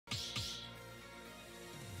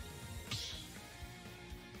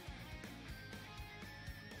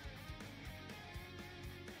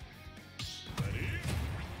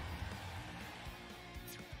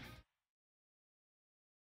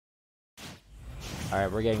All right,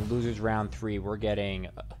 we're getting losers round 3. We're getting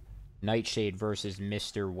Nightshade versus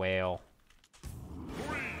Mrwhale.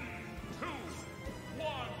 3, 2, 1,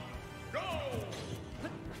 go!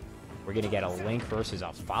 We're going to get a Link versus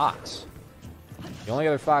a Fox. The only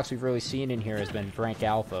other Fox we've really seen in here has been Frank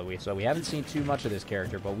Alpha, so we haven't seen too much of this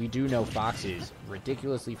character, but we do know Fox is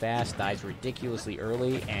ridiculously fast, dies ridiculously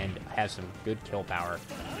early, and has some good kill power.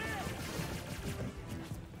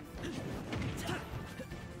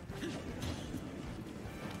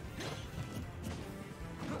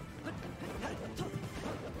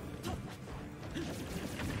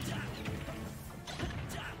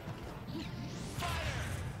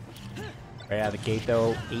 Right out of the gate,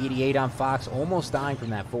 though, 88 on Fox, almost dying from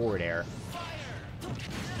that forward air.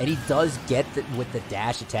 And he does get with the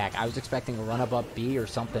dash attack. I was expecting a run-up up B or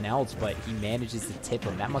something else, but he manages to tip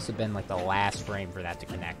him. That must have been like the last frame for that to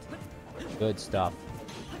connect. Good stuff.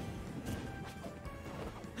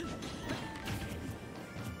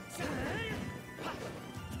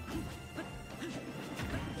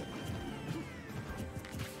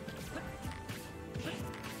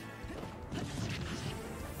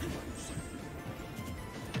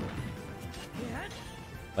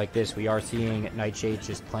 Like this, we are seeing Nightshade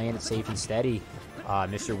just playing it safe and steady.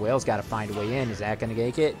 Mrwhale's got to find a way in. Is that going to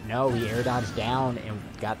make it? No, he air dodged down and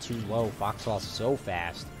got too low. Fox lost so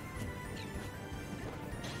fast.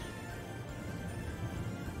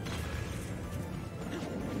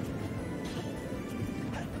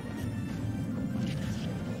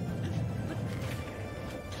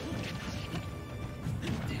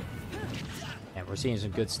 And we're seeing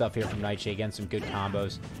some good stuff here from Nightshade, getting some good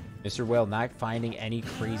combos. Mrwhale not finding any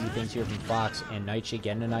crazy things here from Fox, and Nightshade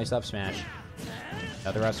getting a nice up smash.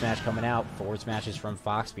 Another up smash coming out. Forward smashes from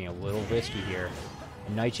Fox being a little risky here.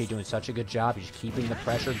 And Nightshade doing such a good job. He's keeping the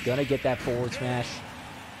pressure. Gonna get that forward smash.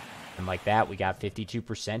 And like that, we got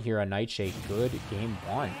 52% here on Nightshade. Good game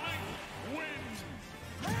 1.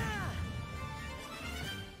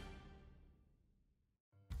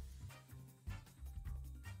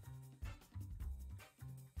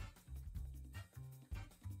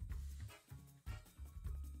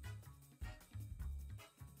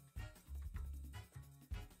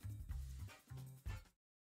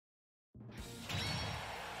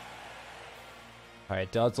 Alright,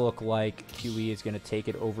 it does look like QE is going to take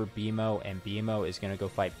it over BMO, and BMO is going to go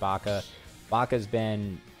fight Baka. Baka's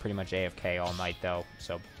been pretty much AFK all night, though,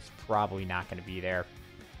 so it's probably not going to be there.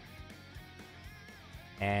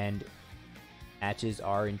 And matches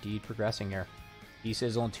are indeed progressing here.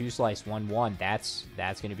 D-Sizzle and 2Slice 1-1.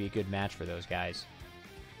 That's going to be a good match for those guys.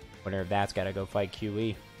 Winner of that's got to go fight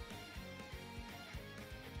QE.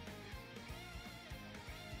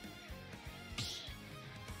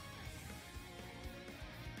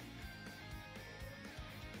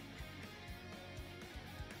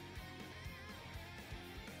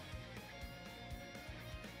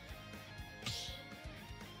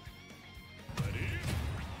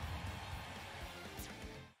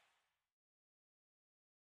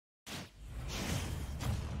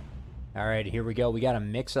 All right, here we go. We got a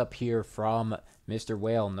mix-up here from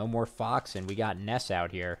Mrwhale. No more Fox, and we got Ness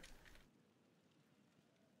out here.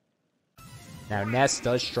 Now, Ness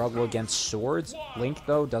does struggle against swords. Link,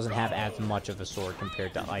 though, doesn't have as much of a sword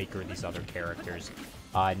compared to Ike or these other characters.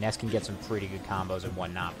 Ness can get some pretty good combos and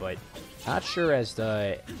whatnot, but not sure as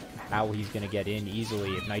to how he's going to get in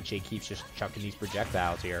easily if Nightshade keeps just chucking these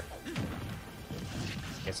projectiles here.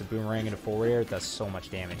 Gets a boomerang and a forward air. It does so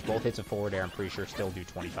much damage. Both hits of forward air, I'm pretty sure, still do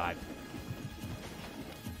 25.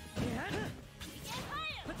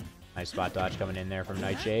 Nice spot dodge coming in there from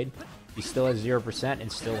Nightshade. He still has 0% and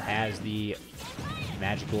still has the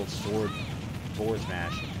magical sword forward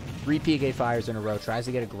smash. 3 PK fires in a row. Tries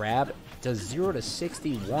to get a grab. Does 0 to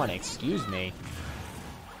 61. Excuse me.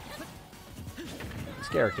 This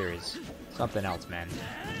character is something else, man.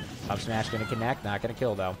 Up smash going to connect. Not going to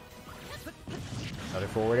kill, though. Another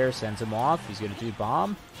forward air sends him off. He's going to do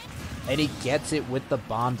bomb. And he gets it with the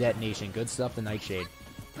bomb detonation. Good stuff to Nightshade.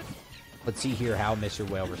 Let's see here how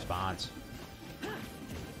Mrwhale responds.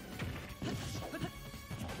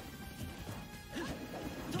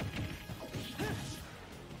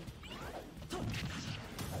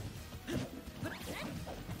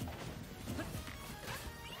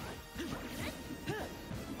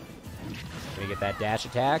 Gonna get that dash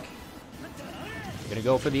attack. Gonna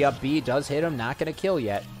go for the up B. Does hit him. Not gonna kill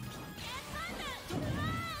yet.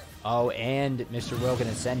 Oh, and Mrwhale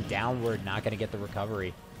gonna send downward. Not gonna get the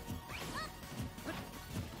recovery.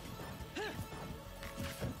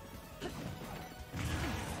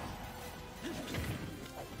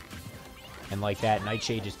 And like that,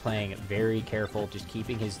 Nightshade just playing very careful, just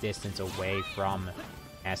keeping his distance away from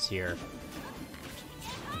Ness here.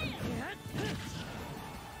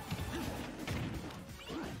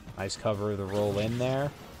 Nice cover of the roll in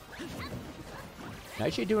there.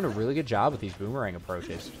 Nightshade doing a really good job with these boomerang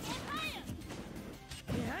approaches.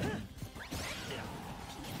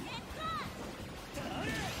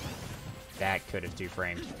 That could have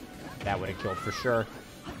two-framed. That would have killed for sure.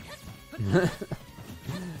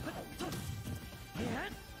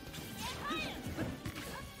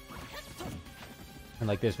 And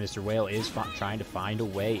like this, Mrwhale is trying to find a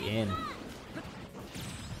way in.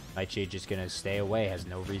 Nightshade just gonna stay away, has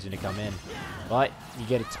no reason to come in. But you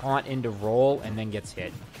get a taunt into roll and then gets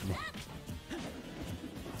hit.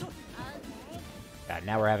 God,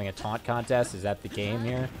 now we're having a taunt contest. Is that the game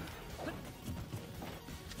here?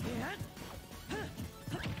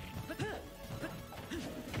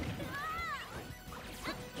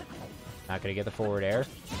 Not gonna get the forward air.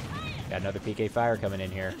 Got another PK Fire coming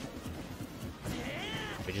in here.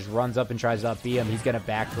 He just runs up and tries to up B him. He's gonna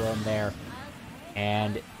back throw him there.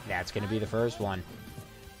 And that's gonna be the first one.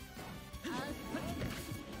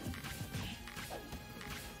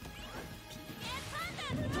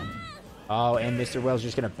 Oh, and Mrwhale's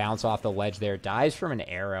just gonna bounce off the ledge there. Dies from an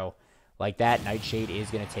arrow. Like that, Nightshade is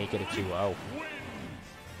gonna take it at 2-0.